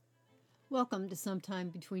Welcome to Sometime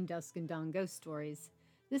Between Dusk and Dawn Ghost Stories.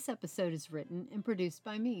 This episode is written and produced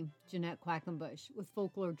by me, Jeanette Quackenbush, with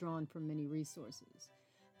folklore drawn from many resources.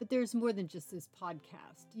 But there's more than just this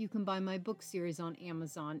podcast. You can buy my book series on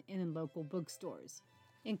Amazon and in local bookstores,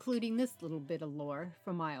 including this little bit of lore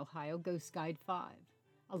from my Ohio Ghost Guide 5.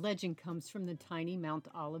 A legend comes from the tiny Mount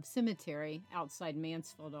Olive Cemetery outside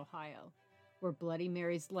Mansfield, Ohio, where Bloody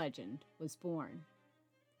Mary's legend was born.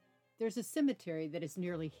 There's a cemetery that is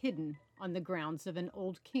nearly hidden on the grounds of an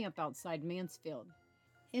old camp outside Mansfield.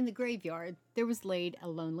 In the graveyard, there was laid a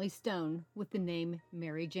lonely stone with the name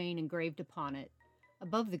Mary Jane engraved upon it.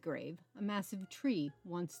 Above the grave, a massive tree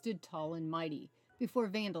once stood tall and mighty before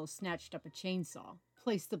vandals snatched up a chainsaw,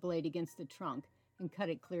 placed the blade against the trunk, and cut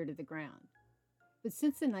it clear to the ground. But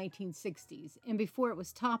since the 1960s, and before it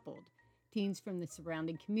was toppled, teens from the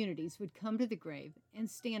surrounding communities would come to the grave and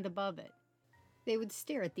stand above it. They would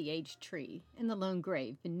stare at the aged tree and the lone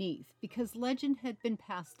grave beneath because legend had been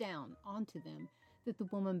passed down onto them that the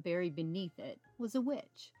woman buried beneath it was a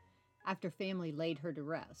witch. After family laid her to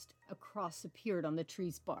rest, a cross appeared on the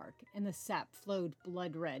tree's bark and the sap flowed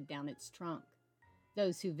blood red down its trunk.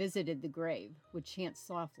 Those who visited the grave would chant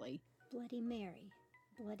softly, "Bloody Mary,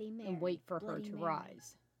 Bloody Mary," and wait for her to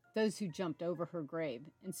rise. Those who jumped over her grave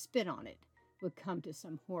and spit on it would come to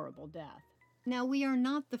some horrible death. Now, we are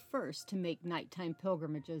not the first to make nighttime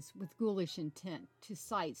pilgrimages with ghoulish intent to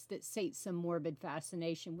sites that sate some morbid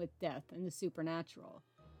fascination with death and the supernatural.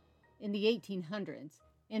 In the 1800s,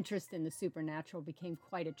 interest in the supernatural became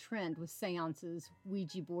quite a trend with seances,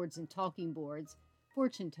 Ouija boards and talking boards,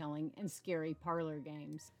 fortune-telling, and scary parlor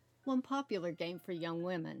games. One popular game for young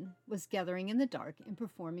women was gathering in the dark and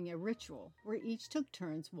performing a ritual where each took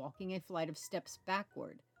turns walking a flight of steps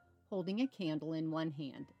backward, holding a candle in one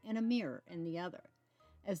hand and a mirror in the other.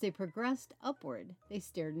 As they progressed upward, they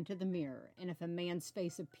stared into the mirror, and if a man's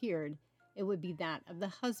face appeared, it would be that of the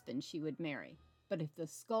husband she would marry. But if the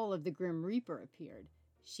skull of the Grim Reaper appeared,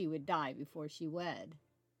 she would die before she wed.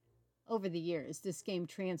 Over the years, this game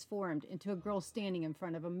transformed into a girl standing in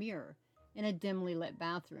front of a mirror in a dimly lit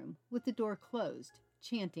bathroom with the door closed,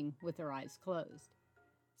 chanting with her eyes closed.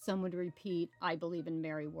 Some would repeat, "I believe in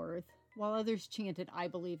Mary Worth," while others chanted, "I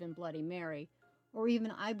believe in Bloody Mary," or even,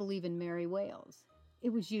 "I believe in Mary Wales." It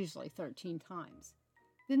was usually 13 times.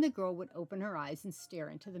 Then the girl would open her eyes and stare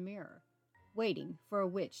into the mirror, waiting for a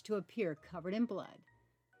witch to appear covered in blood,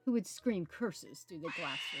 who would scream curses through the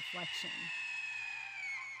glass reflection.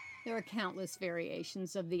 There are countless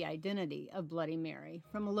variations of the identity of Bloody Mary,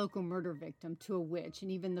 from a local murder victim to a witch,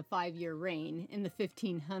 and even the 5-year reign in the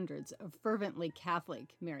 1500s of fervently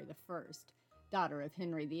Catholic Mary I, daughter of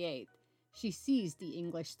Henry VIII. She seized the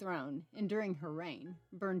English throne, and during her reign,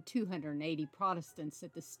 burned 280 Protestants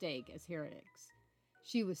at the stake as heretics.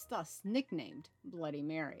 She was thus nicknamed Bloody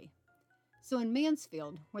Mary. So in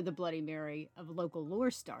Mansfield, where the Bloody Mary of local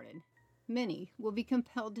lore started, many will be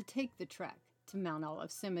compelled to take the trek to Mount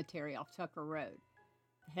Olive Cemetery off Tucker Road.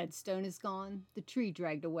 The headstone is gone, the tree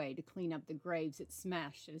dragged away to clean up the graves it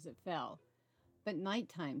smashed as it fell. But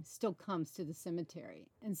nighttime still comes to the cemetery,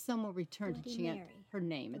 and some will return to chant her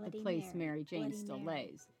name at the place Mary Jane still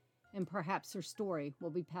lays, and perhaps her story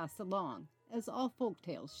will be passed along, as all folk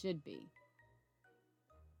tales should be.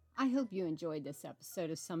 I hope you enjoyed this episode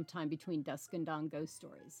of Sometime Between Dusk and Dawn Ghost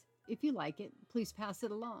Stories. If you like it, please pass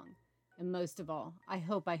it along. And most of all, I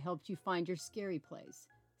hope I helped you find your scary place,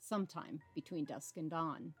 sometime between dusk and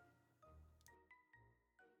dawn.